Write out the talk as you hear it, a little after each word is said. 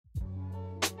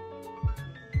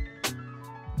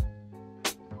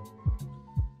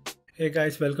Hey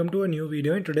guys, welcome to a new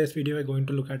video. In today's video, we're going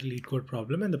to look at a Leetcode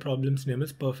problem, and the problem's name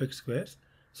is perfect squares.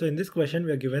 So in this question,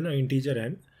 we are given an integer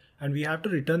n, and we have to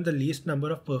return the least number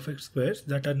of perfect squares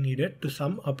that are needed to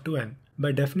sum up to n.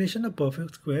 By definition, a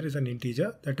perfect square is an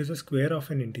integer that is a square of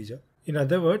an integer. In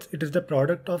other words, it is the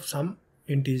product of some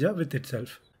integer with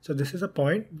itself. So this is a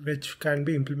point which can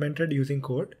be implemented using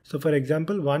code. So for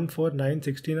example, 1, 4, 9,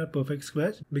 16 are perfect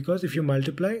squares because if you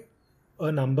multiply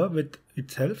a number with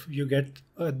itself, you get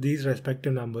these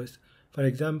respective numbers. For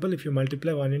example, if you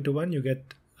multiply 1 into 1, you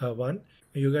get 1.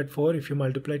 You get 4 if you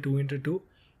multiply 2 into 2.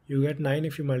 You get 9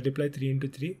 if you multiply 3 into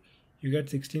 3. You get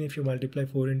 16 if you multiply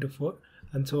 4 into 4,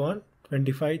 and so on.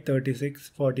 25, 36,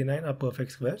 49 are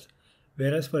perfect squares.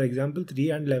 Whereas for example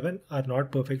 3 and 11 are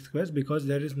not perfect squares because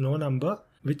there is no number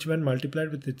which when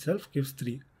multiplied with itself gives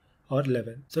 3 or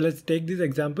 11. So let's take these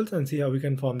examples and see how we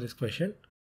can form this question.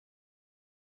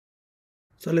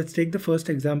 So let's take the first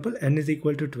example, n is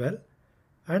equal to 12,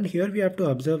 and here we have to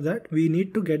observe that we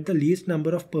need to get the least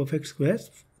number of perfect squares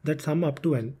that sum up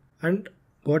to n. And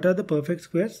what are the perfect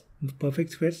squares? The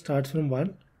perfect square starts from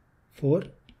 1, 4,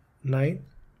 9,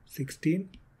 16,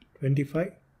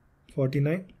 25,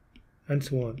 49 and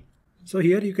so on. So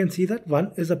here you can see that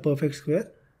 1 is a perfect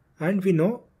square, and we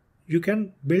know you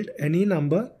can build any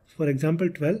number, for example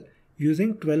 12,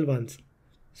 using 12 ones.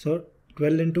 So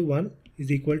 12 into 1 is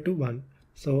equal to 1.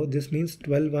 So this means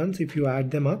 12 ones, if you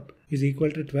add them up, is equal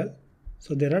to 12.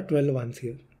 So there are 12 ones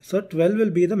here. So 12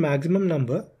 will be the maximum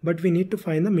number, but we need to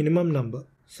find the minimum number.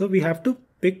 So we have to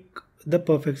pick the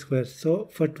perfect squares. So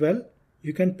for 12,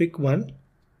 you can pick 1.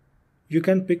 You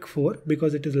can pick 4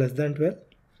 because it is less than 12.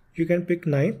 You can pick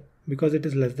 9 because it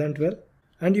is less than 12.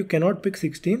 And you cannot pick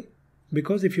 16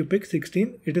 because if you pick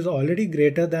 16, it is already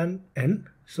greater than n.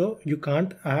 So you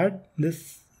can't add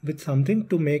this with something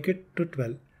to make it to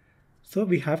 12. So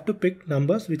we have to pick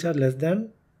numbers which are less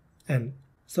than n.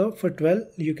 So for 12,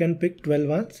 you can pick 12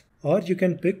 ones, or you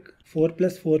can pick 4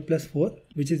 plus 4 plus 4,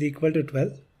 which is equal to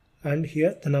 12. And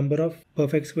here the number of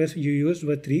perfect squares you used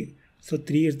were 3. So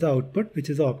 3 is the output, which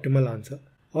is the optimal answer.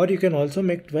 Or you can also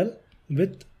make 12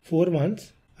 with 4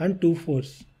 ones and 2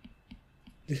 4s.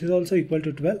 This is also equal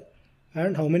to 12.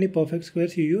 And how many perfect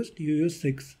squares you used? You used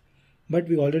 6. But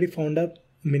we already found a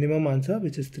minimum answer,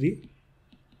 which is 3.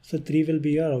 So 3 will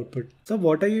be your output. So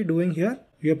what are you doing here?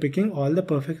 You are picking all the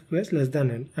perfect squares less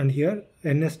than n, and here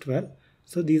n is 12.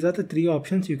 So these are the 3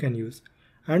 options you can use.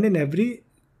 And in every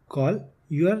call,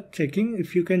 you are checking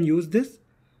if you can use this,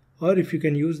 or if you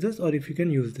can use this, or if you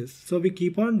can use this. So we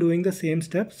keep on doing the same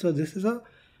steps. So this is a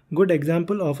good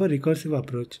example of a recursive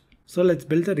approach. So let's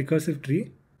build a recursive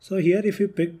tree. So here if we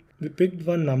picked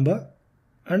one number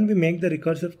and we make the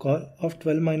recursive call of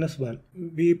 12 minus 1.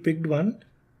 We picked 1.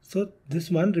 So this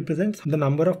one represents the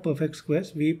number of perfect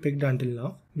squares we picked until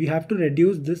now. We have to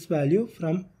reduce this value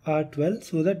from our 12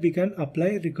 so that we can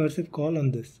apply recursive call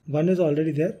on this. 1 is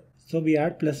already there. So we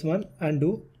add plus 1 and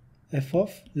do f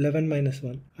of 11 minus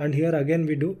 1. And here again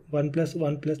we do 1 plus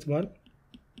 1 plus 1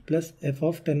 plus f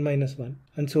of 10 minus 1.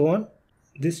 And so on.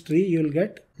 This tree you will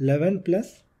get 11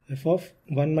 plus f of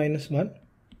 1 minus 1.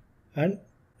 And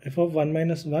f of 1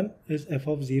 minus 1 is f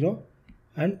of 0.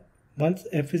 And once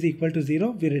f is equal to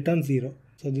 0, we return 0.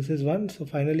 So this is 1. So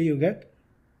finally you get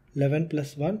 11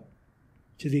 plus 1,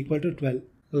 which is equal to 12.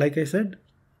 Like I said,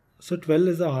 so 12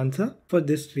 is the answer for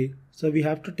this tree. So we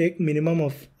have to take minimum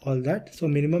of all that. So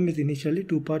minimum is initially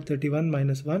 2 power 31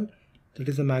 minus 1. That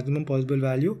is the maximum possible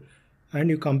value. And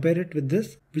you compare it with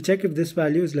this. We check if this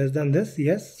value is less than this.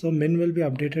 Yes. So min will be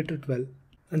updated to 12.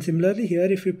 And similarly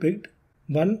here if we picked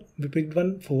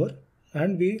 1, 4.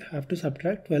 And we have to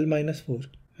subtract 12 minus 4.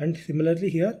 And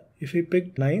similarly here, if we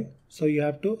picked 9, so you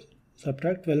have to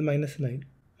subtract 12 minus 9.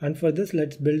 And for this,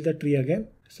 let's build the tree again.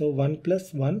 So 1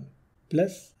 plus 1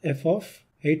 plus f of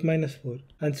 8 minus 4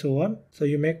 and so on. So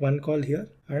you make one call here,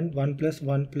 and 1 plus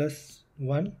 1 plus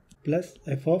 1 plus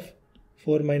f of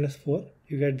 4 minus 4.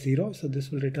 You get 0. So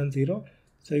this will return 0.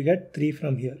 So you get 3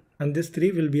 from here. And this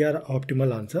 3 will be our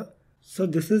optimal answer. So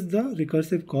this is the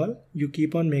recursive call you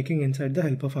keep on making inside the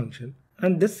helper function.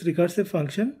 And this recursive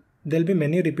function, there will be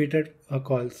many repeated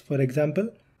calls. For example,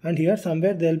 and here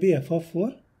somewhere there will be f of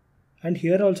 4, and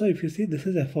here also if you see, this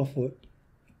is f of 4.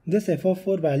 This f of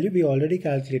 4 value we already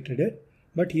calculated it,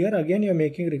 but here again you are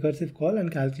making recursive call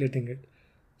and calculating it.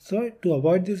 So to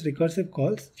avoid these recursive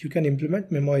calls, you can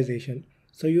implement memoization.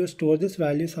 So you store this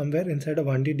value somewhere inside a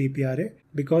 1D DP array,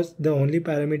 because the only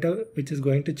parameter which is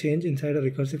going to change inside a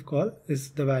recursive call is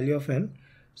the value of n.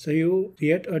 So you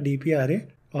create a DP array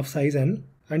of size n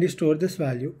and you store this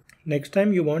value. Next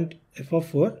time you want f of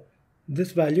 4,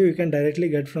 this value you can directly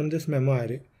get from this memo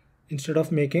array. instead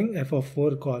of making f of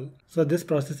 4 call. So this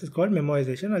process is called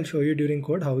memoization. I'll show you during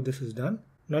code how this is done.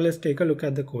 Now let's take a look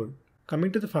at the code.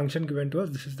 Coming to the function given to us,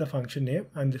 this is the function name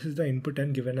and this is the input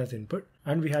n given as input,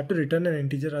 and we have to return an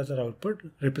integer as our output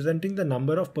representing the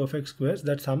number of perfect squares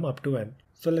that sum up to n.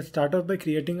 So let's start off by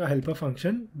creating a helper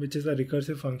function, which is a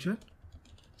recursive function.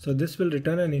 So this will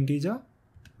return an integer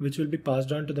which will be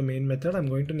passed on to the main method. I'm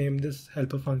going to name this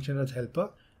helper function as helper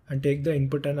and take the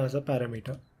input n as a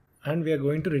parameter. And we are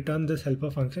going to return this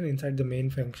helper function inside the main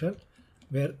function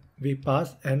where we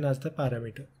pass n as the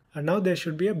parameter. And now there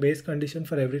should be a base condition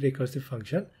for every recursive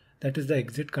function, that is the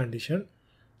exit condition.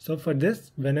 So for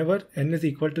this, whenever n is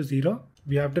equal to 0,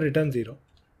 we have to return 0.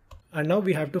 And now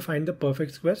we have to find the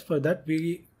perfect squares. For that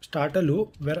we start a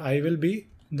loop where I will be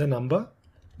the number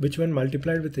which when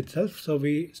multiplied with itself. So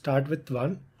we start with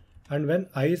 1, and when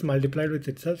I is multiplied with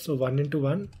itself, so 1 into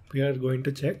 1 we are going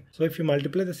to check. So if you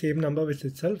multiply the same number with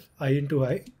itself, I into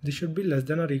I, this should be less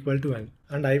than or equal to n,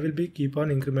 and I will be keep on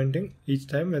incrementing each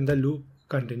time when the loop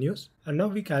continues. And now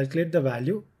we calculate the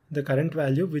value, the current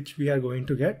value which we are going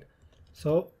to get.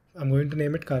 So I'm going to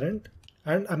name it current,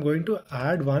 and I'm going to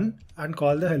add 1 and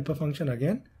call the helper function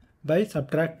again by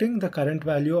subtracting the current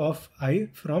value of I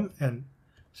from n.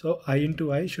 So I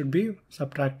into I should be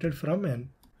subtracted from n.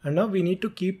 And now we need to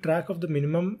keep track of the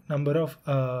minimum number of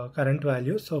current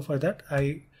values. So for that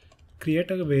I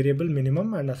create a variable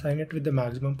minimum and assign it with the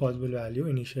maximum possible value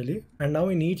initially. And now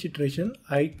in each iteration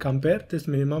I compare this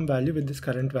minimum value with this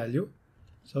current value.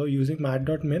 So using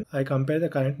mat.min, I compare the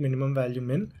current minimum value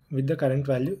min with the current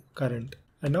value current.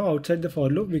 And now outside the for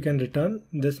loop we can return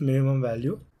this minimum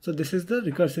value. So this is the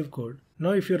recursive code.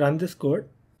 Now if you run this code,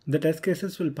 the test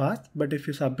cases will pass, but if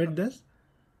you submit this,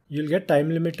 you'll get time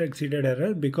limit exceeded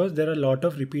error because there are a lot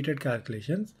of repeated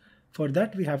calculations. For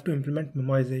that we have to implement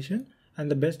memoization, and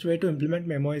the best way to implement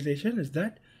memoization is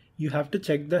that you have to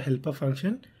check the helper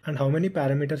function and how many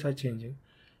parameters are changing.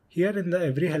 Here in the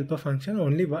every helper function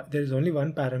there is only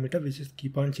one parameter which is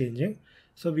keep on changing.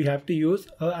 So we have to use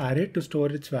an array to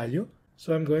store its value.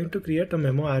 So I'm going to create a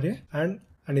memo array, and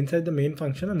inside the main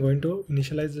function I'm going to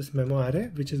initialize this memo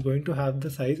array which is going to have the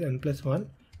size n+1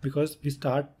 because we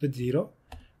start with 0.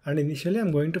 And initially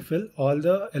I'm going to fill all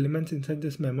the elements inside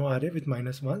this memo array with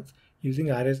 -1s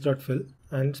using arrays.fill,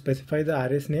 and specify the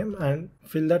array's name and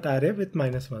fill that array with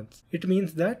 -1s. It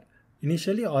means that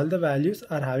initially all the values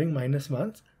are having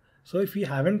 -1s. So if we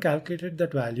haven't calculated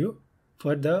that value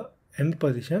for the end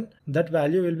position, that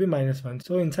value will be -1.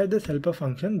 So inside this helper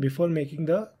function, before making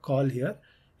the call here,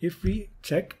 if we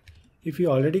check if we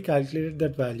already calculated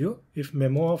that value, if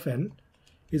memo of n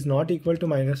is not equal to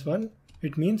 -1,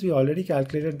 it means we already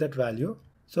calculated that value.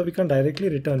 So we can directly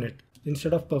return it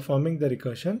instead of performing the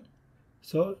recursion.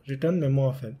 So return memo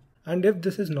of n. And if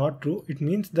this is not true, it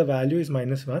means the value is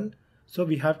 -1. So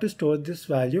we have to store this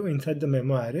value inside the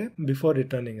memo array before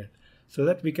returning it, so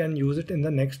that we can use it in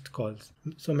the next calls.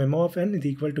 So memo of n is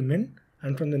equal to min,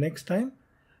 and from the next time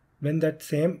when that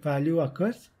same value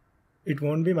occurs, it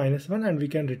won't be -1 and we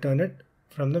can return it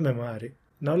from the memo array.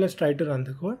 Now let's try to run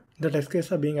the code. The test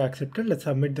cases are being accepted. Let's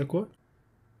submit the code,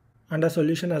 and our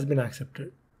solution has been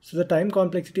accepted. So the time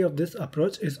complexity of this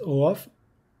approach is O of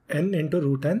n into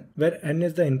root n, where n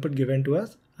is the input given to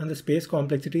us, and the space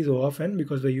complexity is O of n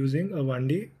because we're using a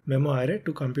 1D memo array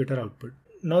to compute our output.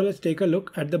 Now let's take a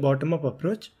look at the bottom-up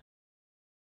approach.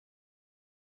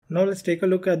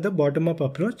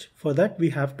 For that we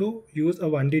have to use a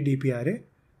 1D DP array.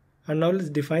 And now let's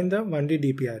define the 1D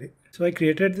DP array. So I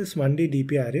created this 1D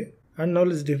DP array, and now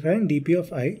let's define DP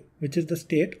of I, which is the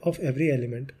state of every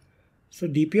element. So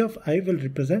DP of I will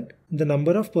represent the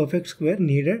number of perfect square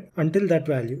needed until that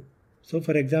value. So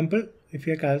for example, if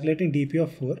we are calculating DP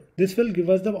of 4, this will give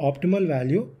us the optimal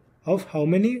value of how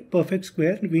many perfect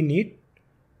square we need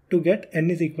to get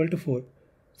n is equal to 4.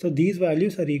 So these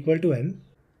values are equal to n.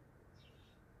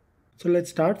 So let's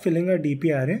start filling our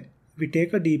DP array. We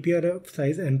take a DP array of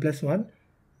size n+1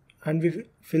 and we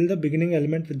fill the beginning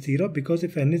element with 0, because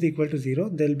if n is equal to 0,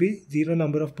 there will be 0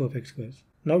 number of perfect squares.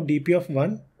 Now DP of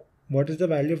 1, what is the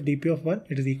value of DP of 1?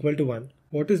 It is equal to 1.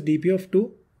 What is DP of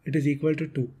 2? It is equal to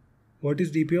 2. What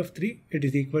is DP of 3? It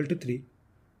is equal to 3.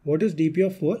 What is DP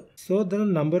of 4? So the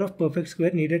number of perfect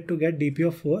square needed to get DP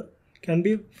of 4 can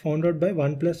be found out by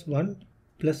 1 plus 1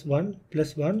 plus 1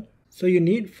 plus 1. So you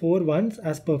need 4 ones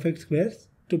as perfect squares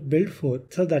to build 4.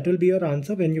 So that will be your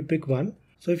answer when you pick 1.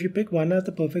 So if you pick 1 as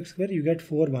the perfect square, you get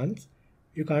 4 ones.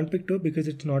 You can't pick 2 because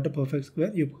it's not a perfect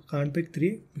square. You can't pick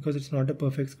 3 because it's not a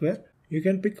perfect square. You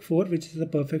can pick 4, which is a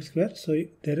perfect square. So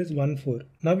there is 1 4.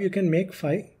 Now you can make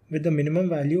 5 with the minimum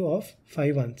value of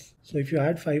 5 ones. So if you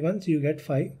add 5 ones, you get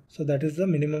 5. So that is the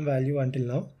minimum value until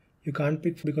now. You can't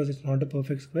pick because it's not a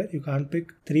perfect square. You can't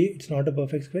pick 3, it's not a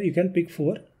perfect square. You can pick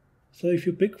 4. So if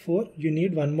you pick 4, you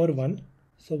need one more 1.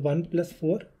 So 1 plus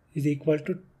 4 is equal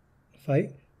to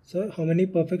 5. So how many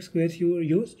perfect squares you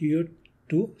used? You used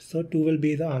 2. So 2 will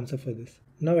be the answer for this.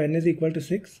 Now n is equal to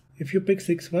 6. If you pick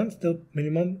 6 once, the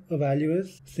minimum value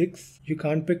is 6. You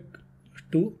can't pick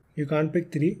 2. You can't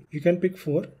pick 3. You can pick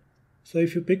 4. So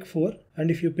if you pick 4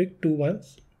 and if you pick 2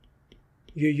 once,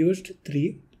 you used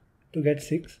 3 to get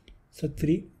 6. So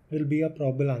 3 will be a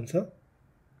probable answer.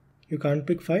 You can't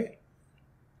pick 5.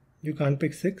 You can't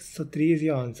pick 6. So 3 is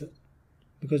your answer.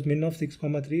 Because min of 6,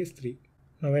 3 is 3.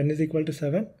 Now n is equal to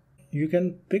 7. You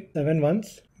can pick 7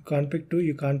 once. You can't pick 2.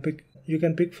 You can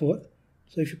pick 4.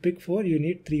 So if you pick 4, you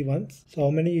need 3 ones. So how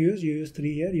many you use? You used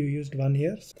 3 here. You used 1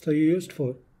 here. So you used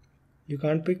 4. You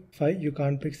can't pick 5. You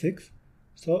can't pick 6.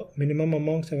 So minimum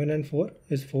among 7 and 4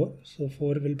 is 4. So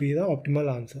 4 will be the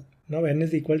optimal answer. Now n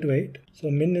is equal to 8.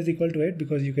 So min is equal to 8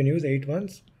 because you can use 8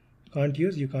 ones. Can't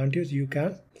use, you can't use, you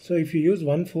can. So if you use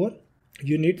 1 4,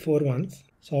 you need 4 ones.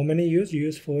 So how many you use? You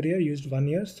use 4 here, used 1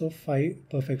 here. So 5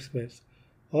 perfect squares.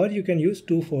 Or you can use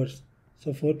 2 4s.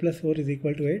 So 4 plus 4 is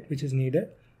equal to 8, which is needed.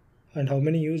 And how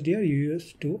many used here? You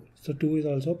use 2. So 2 is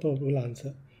also a probable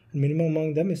answer. And minimum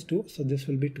among them is 2. So this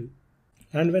will be 2.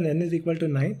 And when n is equal to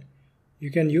 9,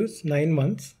 you can use 9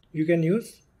 ones. You can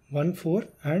use 1 4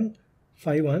 and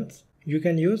 5 ones. You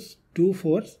can use 2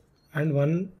 4s and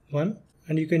 1 1.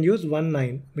 And you can use 1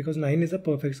 9 because 9 is a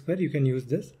perfect square. You can use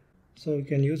this. So you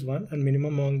can use 1 and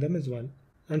minimum among them is 1.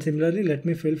 And similarly, let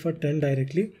me fill for 10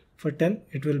 directly. For 10,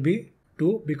 it will be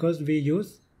 2 because we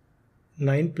use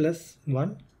 9 plus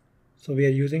 1. So we are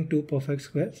using 2 perfect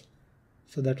squares.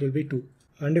 So that will be 2.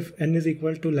 And if n is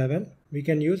equal to 11, we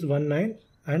can use 1 9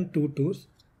 and 2 2s.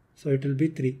 So it will be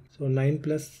 3. So 9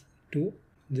 plus 2.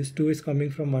 This 2 is coming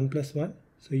from 1 plus 1.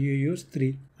 So you use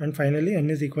 3. And finally, n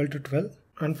is equal to 12.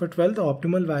 And for 12, the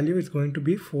optimal value is going to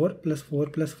be 4 plus 4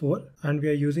 plus 4. And we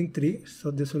are using 3. So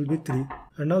this will be 3.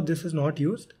 And now this is not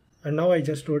used. And now I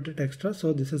just wrote it extra.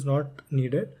 So this is not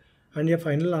needed. And your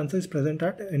final answer is present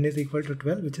at n is equal to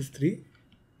 12, which is 3,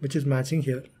 which is matching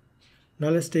here. Now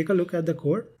let's take a look at the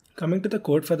code. Coming to the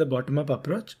code for the bottom-up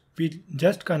approach, we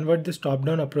just convert this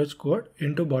top-down approach code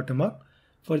into bottom-up.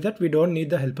 For that, we don't need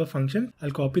the helper function.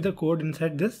 I'll copy the code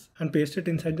inside this and paste it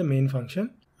inside the main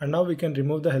function. And now we can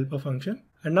remove the helper function.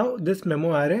 And now this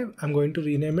memo array, I'm going to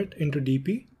rename it into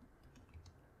DP.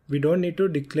 We don't need to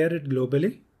declare it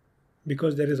globally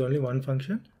because there is only one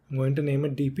function. I'm going to name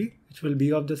it DP, which will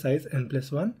be of the size n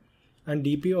plus 1. And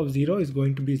DP of 0 is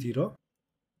going to be 0.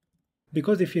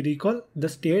 Because if you recall, the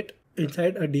state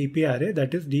inside a DP array,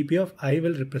 that is DP of I,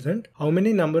 will represent how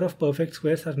many number of perfect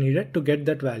squares are needed to get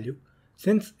that value.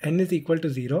 Since n is equal to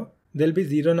 0, there will be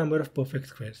 0 number of perfect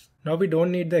squares. Now we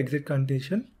don't need the exit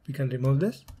condition. We can remove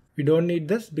this. We don't need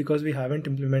this because we haven't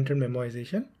implemented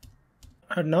memoization.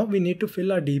 And now we need to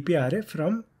fill our DP array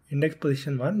from index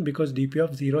position 1 because DP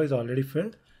of 0 is already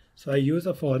filled. So I use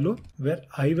a for loop where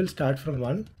I will start from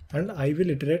 1 and I will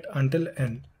iterate until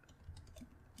n.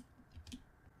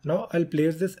 Now I'll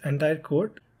place this entire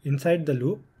code inside the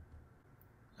loop.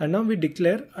 And now we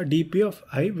declare a DP of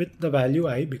I with the value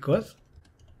I because,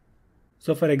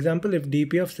 so for example, if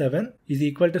DP of 7 is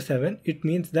equal to 7, it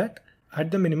means that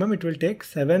at the minimum it will take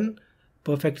 7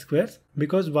 perfect squares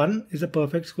because 1 is a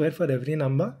perfect square for every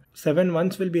number. 7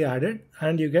 ones will be added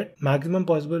and you get maximum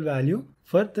possible value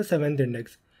for the 7th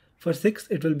index. For 6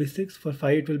 it will be 6, for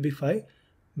 5 it will be 5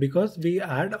 because we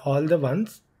add all the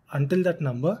ones until that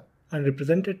number and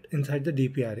represent it inside the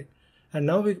DP array. And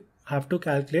now we have to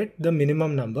calculate the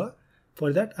minimum number.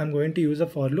 For that, I'm going to use a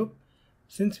for loop.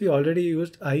 Since we already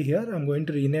used I here, I'm going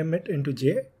to rename it into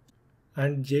j,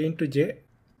 and j into j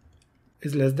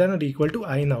is less than or equal to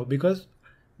I now because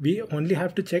we only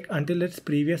have to check until its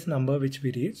previous number which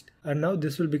we reached, and now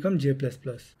this will become j++.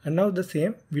 And now the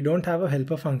same, we don't have a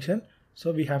helper function,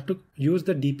 so we have to use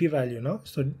the DP value now.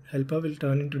 So helper will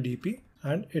turn into DP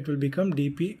and it will become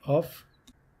DP of.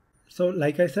 So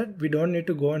like I said, we don't need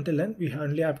to go until n, we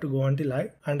only have to go until I,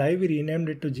 and I we renamed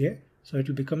it to j, so it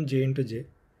will become j into j.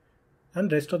 And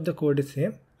rest of the code is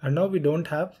same. And now we don't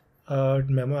have a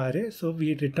memo array, so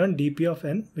we return DP of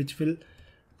n, which will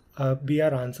be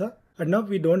our answer. And now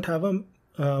we don't have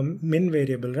a min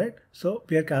variable, right? So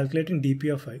we are calculating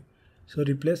DP of I. So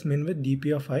replace min with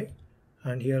DP of I,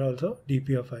 and here also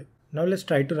DP of I. Now let's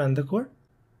try to run the code.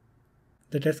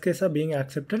 The test cases are being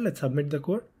accepted. Let's submit the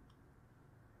code.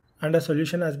 And a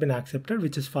solution has been accepted,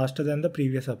 which is faster than the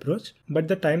previous approach. But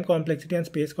the time complexity and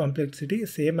space complexity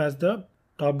is same as the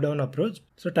top-down approach.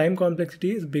 So time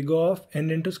complexity is big O of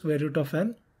n into square root of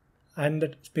n, and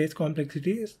the space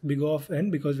complexity is big O of n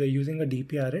because we're using a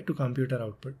DP array to compute our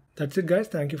output. That's it guys,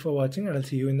 thank you for watching and I'll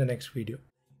see you in the next video.